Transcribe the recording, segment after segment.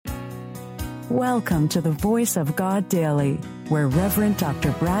Welcome to the Voice of God Daily, where Reverend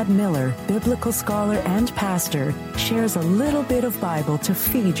Dr. Brad Miller, biblical scholar and pastor, shares a little bit of Bible to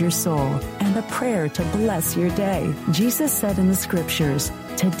feed your soul and a prayer to bless your day. Jesus said in the Scriptures,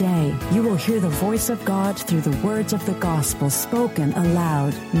 "Today you will hear the voice of God through the words of the gospel spoken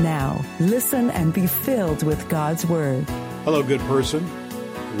aloud." Now, listen and be filled with God's Word. Hello, good person.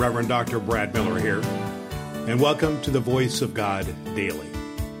 Reverend Dr. Brad Miller here, and welcome to the Voice of God Daily,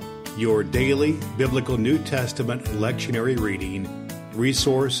 your daily biblical New Testament lectionary reading,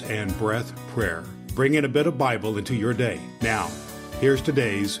 resource, and breath prayer. Bring in a bit of Bible into your day. Now, here's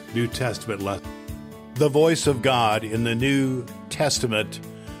today's New Testament lesson. The Voice of God in the New Testament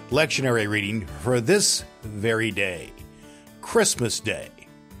lectionary reading for this very day, Christmas Day.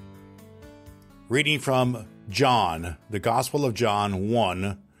 Reading from John, the Gospel of John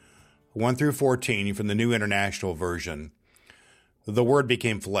 1 through 14 from the New International Version. The Word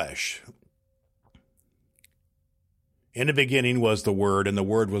became flesh. In the beginning was the Word, and the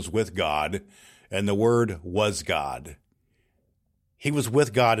Word was with God, and the Word was God. He was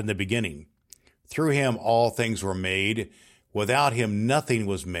with God in the beginning. Through him all things were made. Without him nothing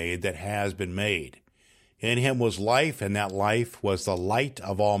was made that has been made. In him was life, and that life was the light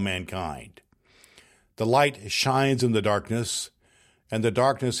of all mankind. The light shines in the darkness, and the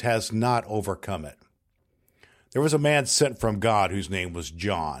darkness has not overcome it. There was a man sent from God whose name was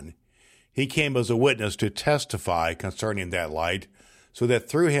John. He came as a witness to testify concerning that light, so that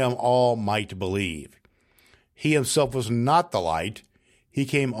through him all might believe. He himself was not the light. He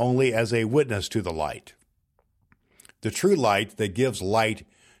came only as a witness to the light. The true light that gives light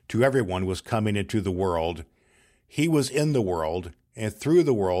to everyone was coming into the world. He was in the world, and through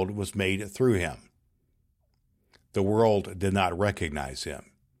the world was made through him. The world did not recognize him.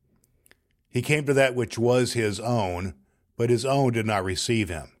 He came to that which was his own, but his own did not receive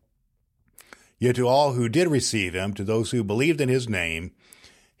him. Yet to all who did receive him, to those who believed in his name,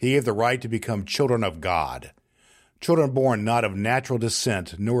 he gave the right to become children of God, children born not of natural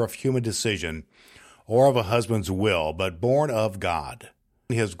descent, nor of human decision, or of a husband's will, but born of God.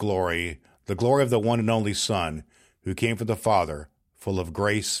 His glory, the glory of the one and only Son, who came from the Father, full of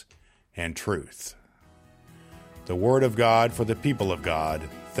grace and truth. The Word of God for the people of God.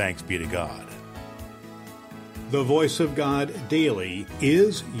 Thanks be to God. The Voice of God Daily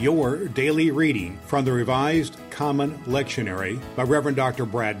is your daily reading from the Revised Common Lectionary by Reverend Dr.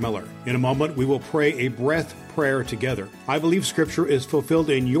 Brad Miller. In a moment, we will pray a breath prayer together. I believe Scripture is fulfilled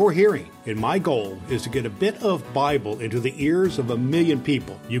in your hearing, and my goal is to get a bit of Bible into the ears of 1 million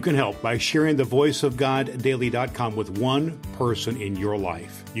people. You can help by sharing the voiceofgoddaily.com with one person in your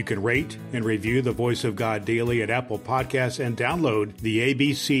life. You can rate and review the Voice of God Daily at Apple Podcasts and download the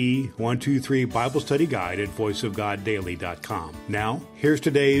ABC 123 Bible Study Guide at voiceofgoddaily.com. Now, here's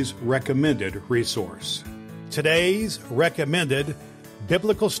today's recommended resource. Today's recommended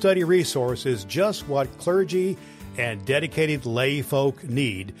biblical study resource is just what clergy and dedicated lay folk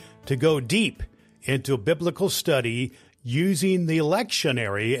need to go deep into biblical study using the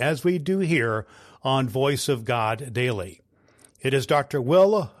lectionary as we do here on Voice of God Daily. It is Dr.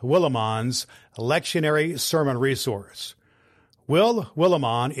 Will Willimon's lectionary sermon resource. Will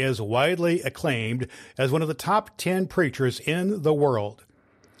Willimon is widely acclaimed as one of the top 10 preachers in the world.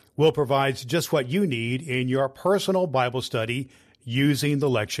 Will provides just what you need in your personal Bible study using the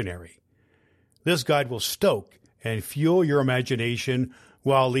lectionary. This guide will stoke and fuel your imagination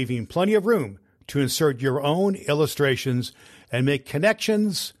while leaving plenty of room to insert your own illustrations and make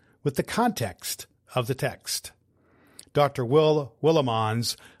connections with the context of the text. Dr. Will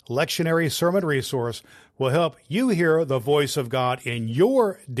Willimon's lectionary sermon resource will help you hear the voice of God in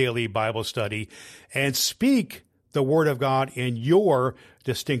your daily Bible study and speak the Word of God in your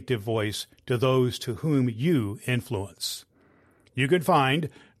distinctive voice to those to whom you influence. You can find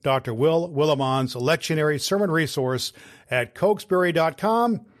Dr. Will Willimon's lectionary sermon resource at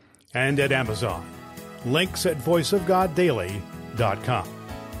Cokesbury.com and at Amazon. Links at voiceofgoddaily.com.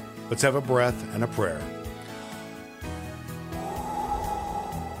 Let's have a breath and a prayer.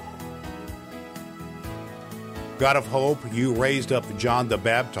 God of hope, you raised up John the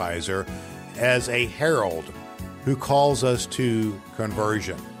Baptizer as a herald who calls us to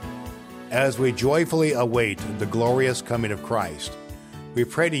conversion. As we joyfully await the glorious coming of Christ, we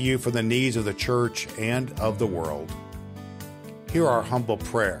pray to you for the needs of the church and of the world. Hear our humble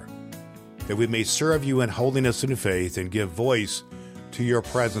prayer, that we may serve you in holiness and faith and give voice to your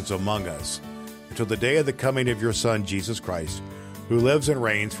presence among us until the day of the coming of your Son, Jesus Christ, who lives and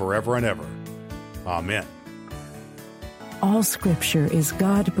reigns forever and ever. Amen. All Scripture is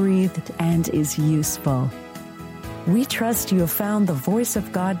God-breathed and is useful. We trust you have found the Voice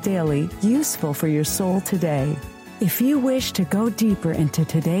of God Daily useful for your soul today. If you wish to go deeper into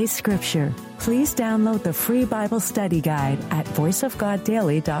today's scripture, please download the free Bible study guide at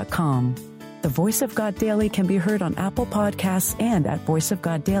voiceofgoddaily.com. The Voice of God Daily can be heard on Apple Podcasts and at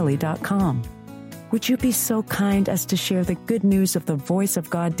voiceofgoddaily.com. Would you be so kind as to share the good news of the Voice of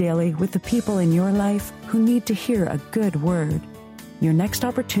God Daily with the people in your life who need to hear a good word? Your next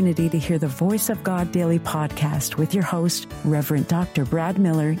opportunity to hear the Voice of God Daily podcast with your host, Reverend Dr. Brad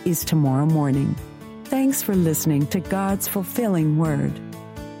Miller, is tomorrow morning. Thanks for listening to God's fulfilling Word.